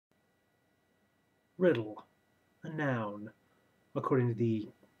Riddle, a noun. According to the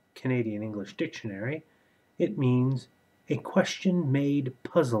Canadian English Dictionary, it means a question made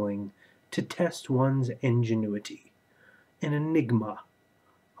puzzling to test one's ingenuity. An enigma,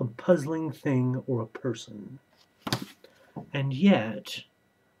 a puzzling thing or a person. And yet,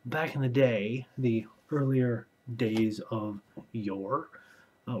 back in the day, the earlier days of yore,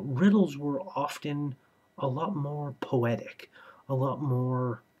 riddles were often a lot more poetic, a lot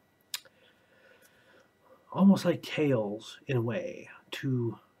more almost like tales in a way,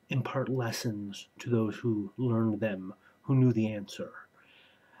 to impart lessons to those who learned them, who knew the answer.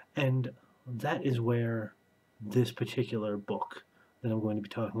 And that is where this particular book that I'm going to be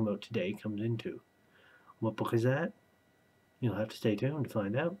talking about today comes into. What book is that? You'll have to stay tuned to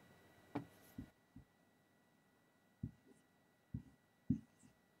find out.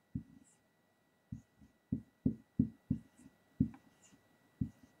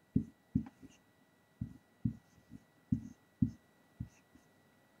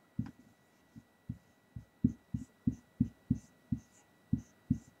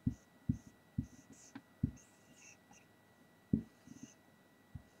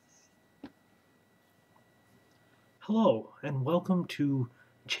 Hello, and welcome to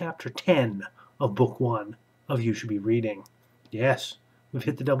Chapter 10 of Book 1 of You Should Be Reading. Yes, we've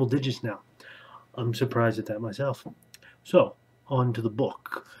hit the double digits now. I'm surprised at that myself. So, on to the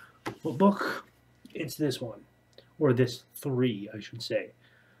book. What book? It's this one, or this three, I should say.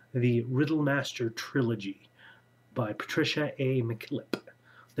 The RiddleMaster Trilogy by Patricia A. McKillip.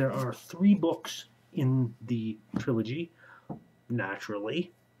 There are 3 books in the trilogy,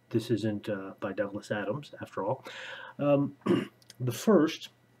 naturally. This isn't by Douglas Adams, after all. The first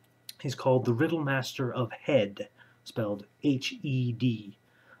is called The RiddleMaster of Head, spelled H-E-D.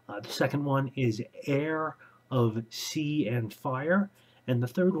 The second one is Air of Sea and Fire, and the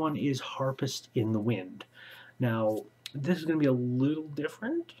third one is Harpist in the Wind. Now, this is going to be a little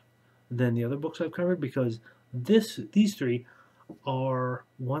different than the other books I've covered because these 3 are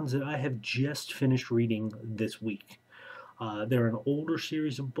ones that I have just finished reading this week. They're an older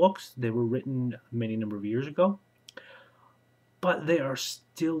series of books. They were written many number of years ago, but they are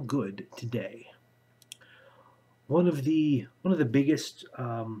still good today. One of the biggest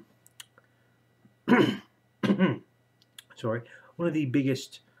sorry, one of the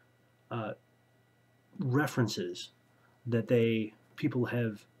biggest references that people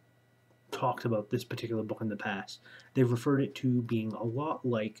have talked about this particular book in the past. They've referred it to being a lot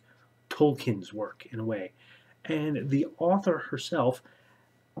like Tolkien's work in a way. And the author herself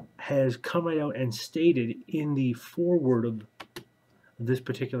has come right out and stated in the foreword of this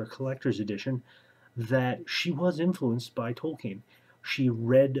particular collector's edition that she was influenced by Tolkien. She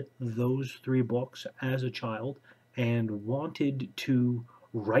read those 3 books as a child and wanted to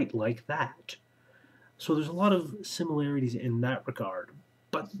write like that. So there's a lot of similarities in that regard,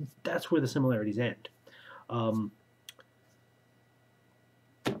 but that's where the similarities end.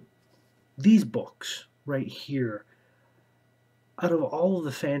 These books right here, out of all of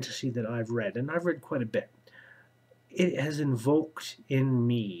the fantasy that I've read, and I've read quite a bit, it has invoked in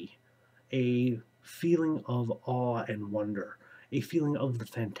me a feeling of awe and wonder, a feeling of the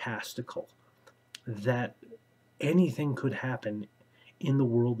fantastical, that anything could happen in the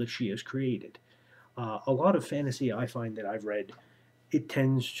world that she has created. A lot of fantasy I find that I've read, it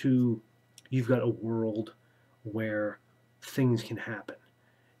tends to, you've got a world where things can happen,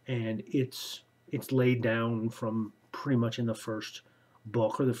 and it's laid down from pretty much in the first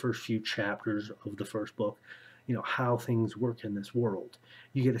book or the first few chapters of the first book, you know, how things work in this world.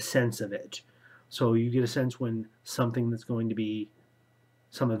 You get a sense of it. So you get a sense when something that's going to be,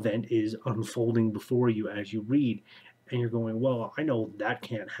 some event is unfolding before you as you read, and you're going, well, I know that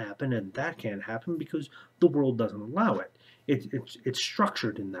can't happen and that can't happen because the world doesn't allow it. It's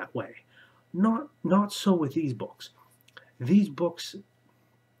structured in that way. Not so with these books. These books,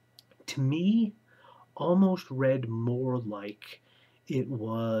 to me, almost read more like it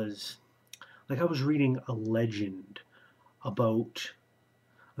was, like I was reading a legend about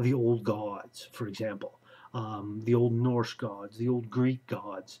the old gods, for example. The old Norse gods, the old Greek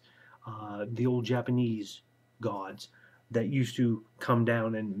gods, the old Japanese gods that used to come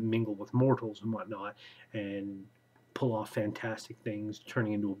down and mingle with mortals and whatnot and pull off fantastic things,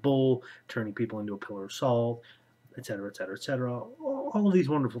 turning into a bull, turning people into a pillar of salt, etc., etc., etc. All of these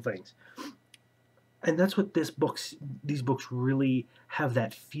wonderful things. And that's what these books really have,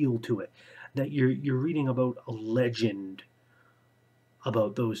 that feel to it, that you're reading about a legend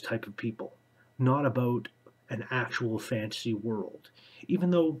about those type of people, not about an actual fantasy world.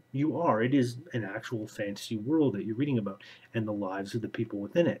 Even though it is an actual fantasy world that you're reading about and the lives of the people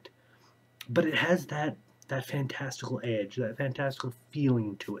within it. but it has that fantastical edge, that fantastical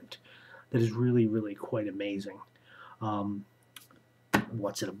feeling to it that is really, really quite amazing. Um,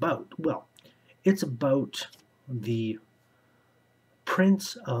 what's it about? Well, it's about the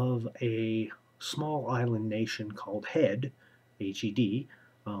prince of a small island nation called Head, H-E-D,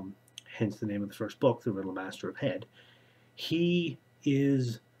 hence the name of the first book, The RiddleMaster of Head. He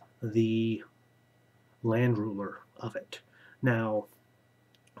is the land ruler of it. Now,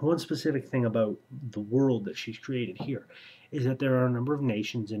 one specific thing about the world that she's created here is that there are a number of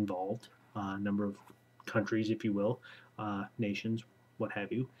nations involved, a number of countries, if you will, nations, what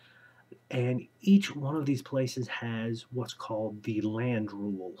have you, and each one of these places has what's called the land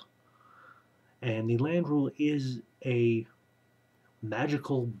rule. And the land rule is a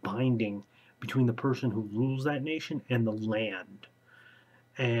magical binding between the person who rules that nation and the land.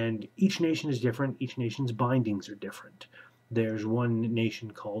 And each nation is different, each nation's bindings are different. There's one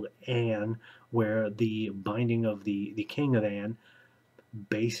nation called Anne, where the binding of the king of Anne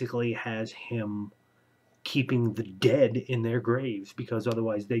basically has him keeping the dead in their graves, because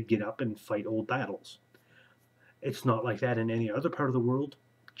otherwise they'd get up and fight old battles. It's not like that in any other part of the world,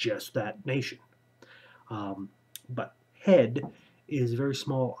 just that nation. But Head is a very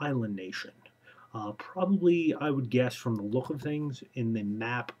small island nation. Probably, I would guess from the look of things in the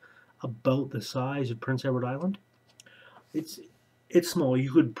map, about the size of Prince Edward Island. It's small.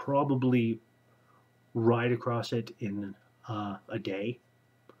 You could probably ride across it in a day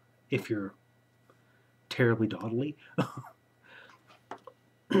if you're terribly dawdly.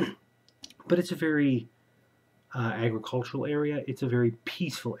 But it's a very agricultural area. It's a very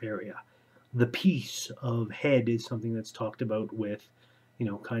peaceful area. The peace of Head is something that's talked about with,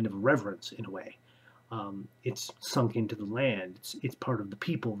 kind of reverence in a way. It's sunk into the land. It's part of the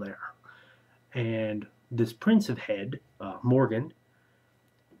people there. And this Prince of Head, Morgan,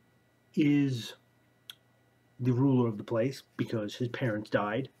 is the ruler of the place because his parents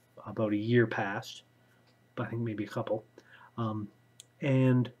died about a year past, I think maybe a couple.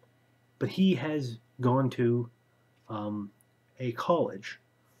 But he has gone to a college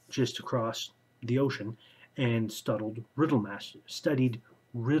just across the ocean and studied riddle mastery.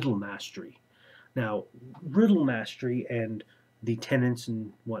 Now, riddle mastery and the tenets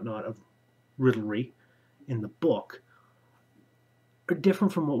and whatnot of riddlery in the book are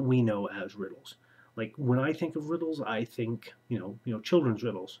different from what we know as riddles. Like, when I think of riddles, I think, children's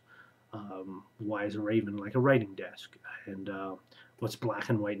riddles. Why is a raven like a writing desk? And what's black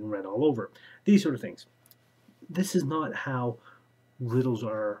and white and red all over? These sort of things. This is not how riddles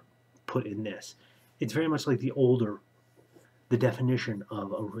are put in this. It's very much like the definition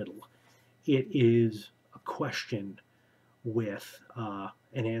of a riddle. It is a question with an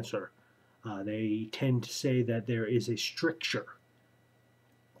answer. They tend to say that there is a stricture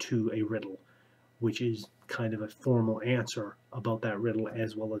to a riddle, which is kind of a formal answer about that riddle,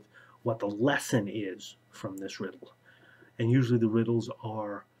 as well as what the lesson is from this riddle. And usually the riddles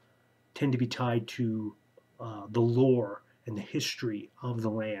tend to be tied to the lore and the history of the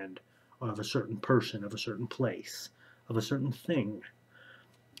land, of a certain person, of a certain place, of a certain thing.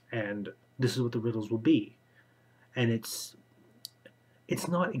 And this is what the riddles will be. And it's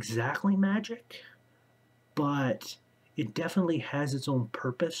not exactly magic, but it definitely has its own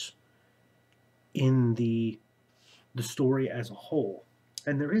purpose in the story as a whole.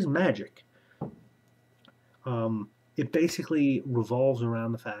 And there is magic. It basically revolves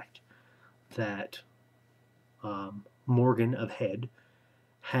around the fact that Morgan of Head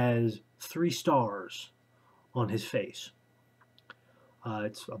has 3 stars on his face.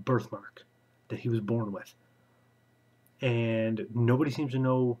 It's a birthmark that he was born with. And nobody seems to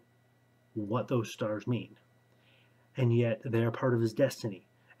know what those stars mean. And yet they are part of his destiny.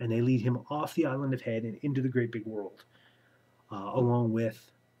 And they lead him off the island of Head and into the great big world, along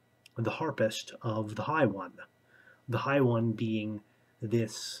with the harpist of the High One. The High One being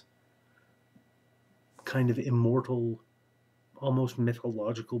this kind of immortal, almost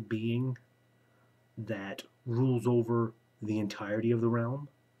mythological being that rules over the entirety of the realm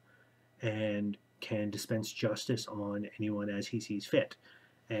and can dispense justice on anyone as he sees fit.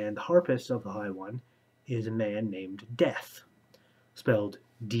 And the harpist of the High One is a man named Death, spelled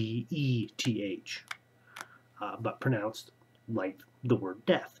D-E-T-H, but pronounced like the word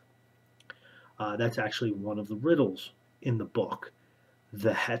death. That's actually one of the riddles in the book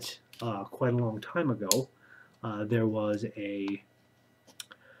that quite a long time ago there was a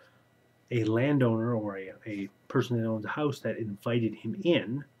landowner or a person that owns a house that invited him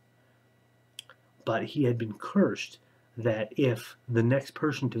in, but he had been cursed that if the next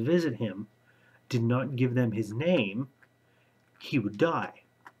person to visit him did not give them his name, he would die.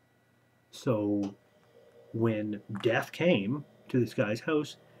 So when death came to this guy's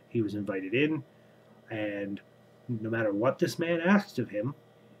house, he was invited in, and no matter what this man asked of him,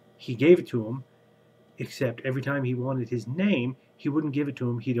 he gave it to him, except every time he wanted his name, he wouldn't give it to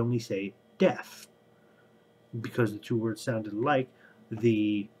him. He'd only say death. Because the two words sounded alike,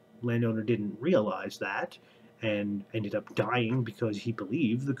 the landowner didn't realize that and ended up dying because he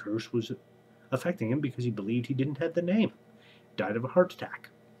believed the curse was affecting him because he believed he didn't have the name. Died of a heart attack.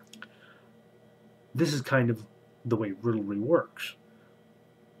 This is kind of the way riddlery works.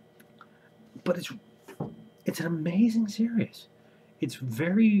 But it's an amazing series. It's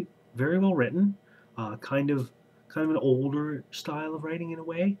very, very well written. Kind of an older style of writing in a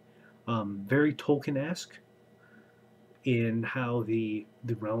way. Very Tolkien-esque in how the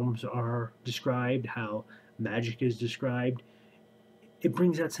realms are described, how magic is described. It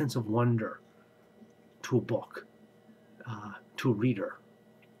brings that sense of wonder to a book, to a reader.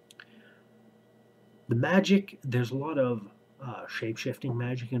 The magic, there's a lot of shape-shifting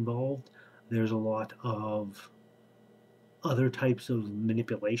magic involved. There's a lot of other types of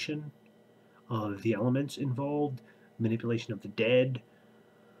manipulation of the elements involved, manipulation of the dead,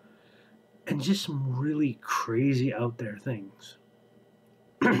 and just some really crazy out there things.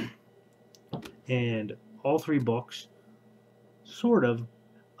 And all three books sort of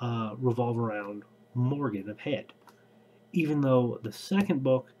revolve around Morgan of Head, even though the second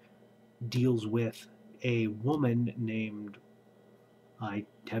book deals with a woman named, I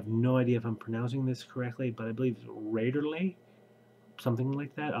have no idea if I'm pronouncing this correctly, but I believe it's Raiderley, something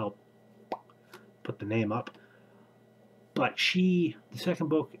like that. I'll put the name up. But the second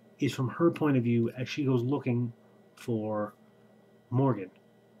book is from her point of view as she goes looking for Morgan.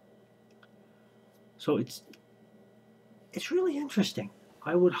 So it's really interesting.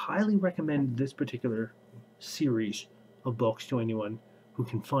 I would highly recommend this particular series of books to anyone who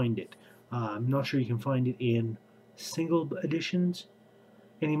can find it. I'm not sure you can find it in single editions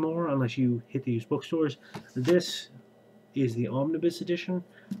anymore unless you hit the used bookstores. This is the omnibus edition.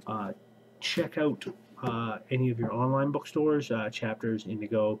 Check out any of your online bookstores, Chapters,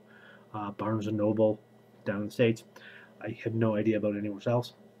 Indigo, Barnes & Noble down in the States. I have no idea about anywhere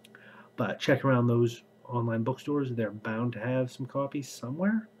else. But check around those online bookstores. They're bound to have some copies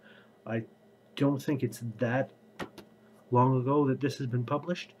somewhere. I don't think it's that long ago that this has been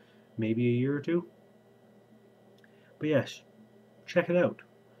published. Maybe a year or two. But yes, check it out.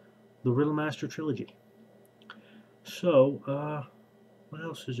 The RiddleMaster trilogy. So, what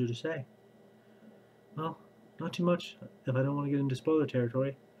else is there to say? Well, not too much if I don't want to get into spoiler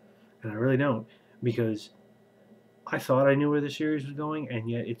territory. And I really don't, because I thought I knew where the series was going, and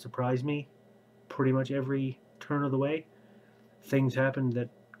yet it surprised me pretty much every turn of the way. Things happened that,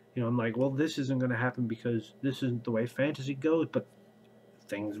 I'm like, well, this isn't going to happen because this isn't the way fantasy goes, but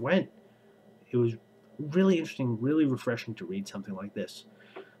things went. It was really interesting, really refreshing to read something like this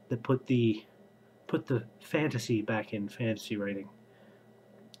that put the fantasy back in fantasy writing.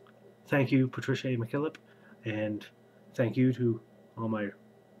 Thank you, Patricia A. McKillop, and thank you to all my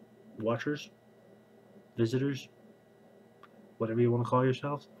watchers, visitors, whatever you want to call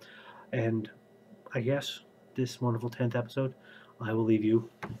yourselves. And I guess this wonderful 10th episode, I will leave you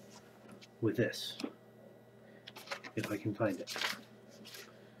with this, if I can find it.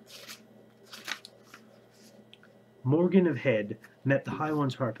 Morgan of Head met the High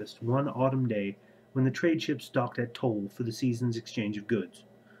One's harpist one autumn day when the trade ships docked at Toll for the season's exchange of goods.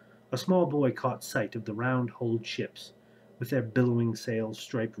 A small boy caught sight of the round-hulled ships, with their billowing sails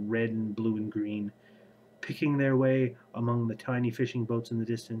striped red and blue and green, picking their way among the tiny fishing boats in the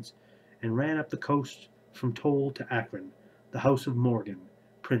distance, and ran up the coast from Toll to Akron, the house of Morgan,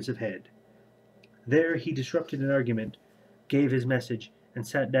 Prince of Head. There he disrupted an argument, gave his message, and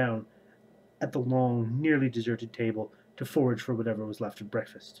sat down at the long, nearly deserted table to forage for whatever was left of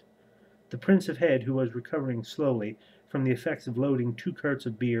breakfast. The Prince of Head, who was recovering slowly from the effects of loading 2 carts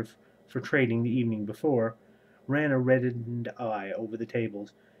of beer for trading the evening before, ran a reddened eye over the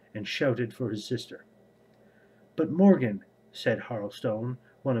tables and shouted for his sister. "But Morgan," said Harlstone,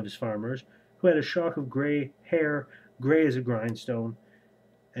 one of his farmers, who had a shock of hair gray as a grindstone,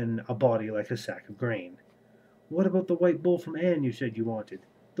 and a body like a sack of grain. "What about the white bull from Anne you said you wanted?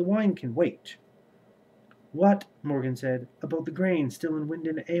 The wine can wait." "What," Morgan said, "about the grain still in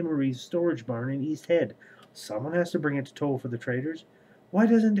Wyndon Amory's storage barn in East Head? Someone has to bring it to Toll for the traders. Why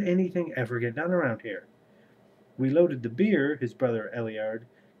doesn't anything ever get done around here?" "We loaded the beer," his brother Eliard,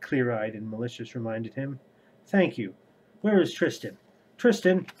 clear-eyed and malicious, reminded him. "Thank you. Where is Tristan?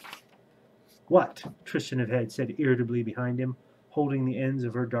 Tristan!" "What?" Tristan of Head said irritably behind him, holding the ends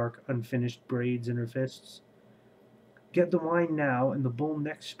of her dark, unfinished braids in her fists. "Get the wine now and the bull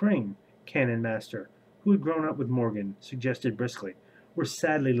next spring. Cannon Master, who had grown up with Morgan, suggested briskly. We're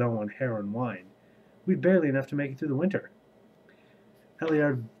sadly low on hare and wine. We've barely enough to make it through the winter.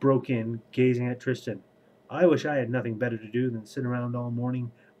 Eliard broke in, gazing at Tristan. I wish I had nothing better to do than sit around all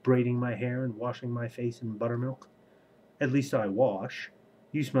morning, braiding my hair and washing my face in buttermilk. At least I wash.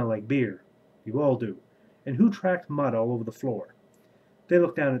 You smell like beer. You all do. And who tracked mud all over the floor? They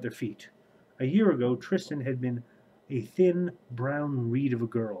looked down at their feet. A year ago, Tristan had been a thin, brown reed of a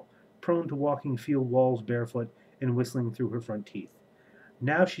girl, prone to walking field walls barefoot and whistling through her front teeth.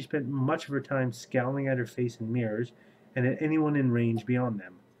 Now she spent much of her time scowling at her face in mirrors and at anyone in range beyond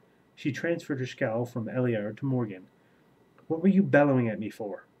them. She transferred her scowl from Eliard to Morgan. What were you bellowing at me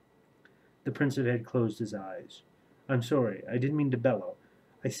for? The Prince of Head closed his eyes. I'm sorry, I didn't mean to bellow.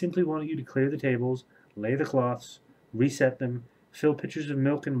 I simply wanted you to clear the tables, lay the cloths, reset them, fill pitchers of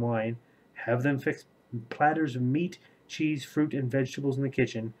milk and wine, have them fix platters of meat, cheese, fruit, and vegetables in the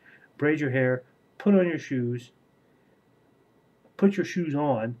kitchen, braid your hair, put your shoes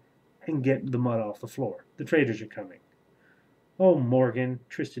on, and get the mud off the floor. The traders are coming. Oh, Morgan,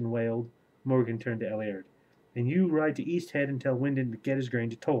 Tristan wailed. Morgan turned to Eliard. And you ride to East Head and tell Wyndon to get his grain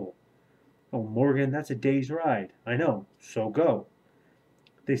to Toll. Oh, Morgan, that's a day's ride. I know, so go.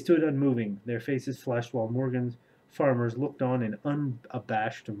 They stood unmoving, their faces flushed, while Morgan's farmers looked on in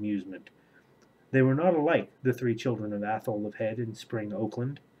unabashed amusement. They were not alike, the three children of Athol of Head in spring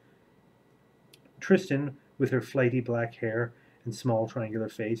Oakland. Tristan, with her flighty black hair and small triangular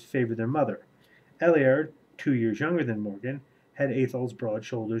face, favored their mother. Eliard, 2 years younger than Morgan, had Athol's broad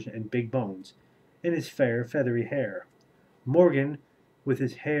shoulders and big bones, and his fair, feathery hair. Morgan, with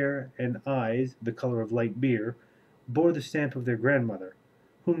his hair and eyes the color of light beer, bore the stamp of their grandmother,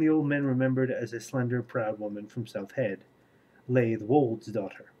 whom the old men remembered as a slender, proud woman from South Head, Laith Wold's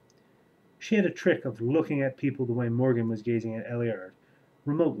daughter. She had a trick of looking at people the way Morgan was gazing at Eliard,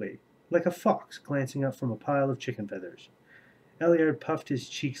 remotely, like a fox glancing up from a pile of chicken feathers. Eliard puffed his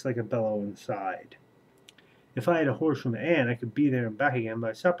cheeks like a bellow and sighed. If I had a horse from Anne, I could be there and back again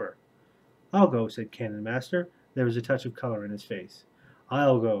by supper. I'll go, said Cannon Master. There was a touch of color in his face.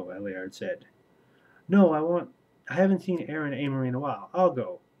 I'll go, Eliard said. No, I haven't seen Aaron Amory in a while. I'll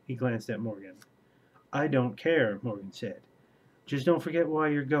go. He glanced at Morgan. I don't care, Morgan said. Just don't forget why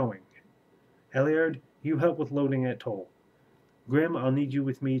you're going. Eliard, you help with loading at Toll. Grim, I'll need you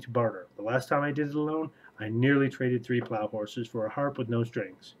with me to barter. The last time I did it alone, I nearly traded 3 plow horses for a harp with no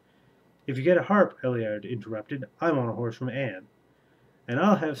strings. If you get a harp, Eliard interrupted, I want a horse from Anne. And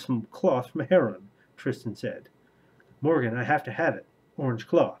I'll have some cloth from Heron, Tristan said. Morgan, I have to have it. Orange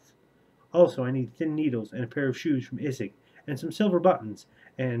cloth. Also, I need thin needles and a pair of shoes from Issig, and some silver buttons,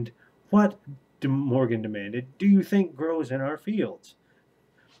 and what, Morgan demanded, do you think grows in our fields?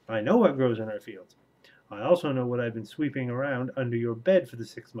 I know what grows in our fields. I also know what I've been sweeping around under your bed for the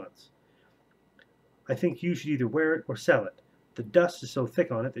 6 months. I think you should either wear it or sell it. The dust is so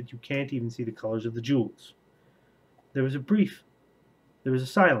thick on it that you can't even see the colors of the jewels. There was a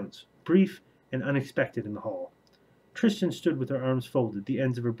silence, brief and unexpected in the hall. Tristan stood with her arms folded, the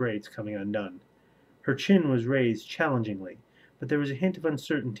ends of her braids coming undone. Her chin was raised challengingly, but there was a hint of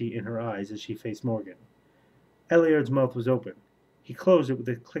uncertainty in her eyes as she faced Morgan. Eliard's mouth was open. He closed it with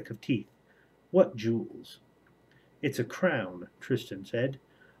a click of teeth. What jewels? It's a crown, Tristan said.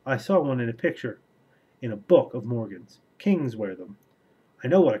 I saw one in a picture, in a book of Morgan's. Kings wear them. I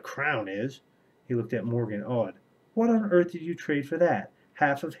know what a crown is. He looked at Morgan, awed. What on earth did you trade for that?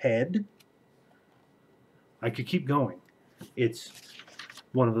 Half of head? I could keep going. It's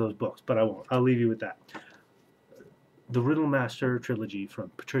one of those books, but I won't. I'll leave you with that. The RiddleMaster trilogy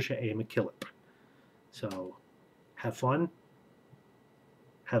from Patricia A. McKillip. So, have fun.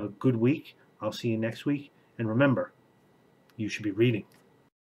 Have a good week. I'll see you next week. And remember, you should be reading.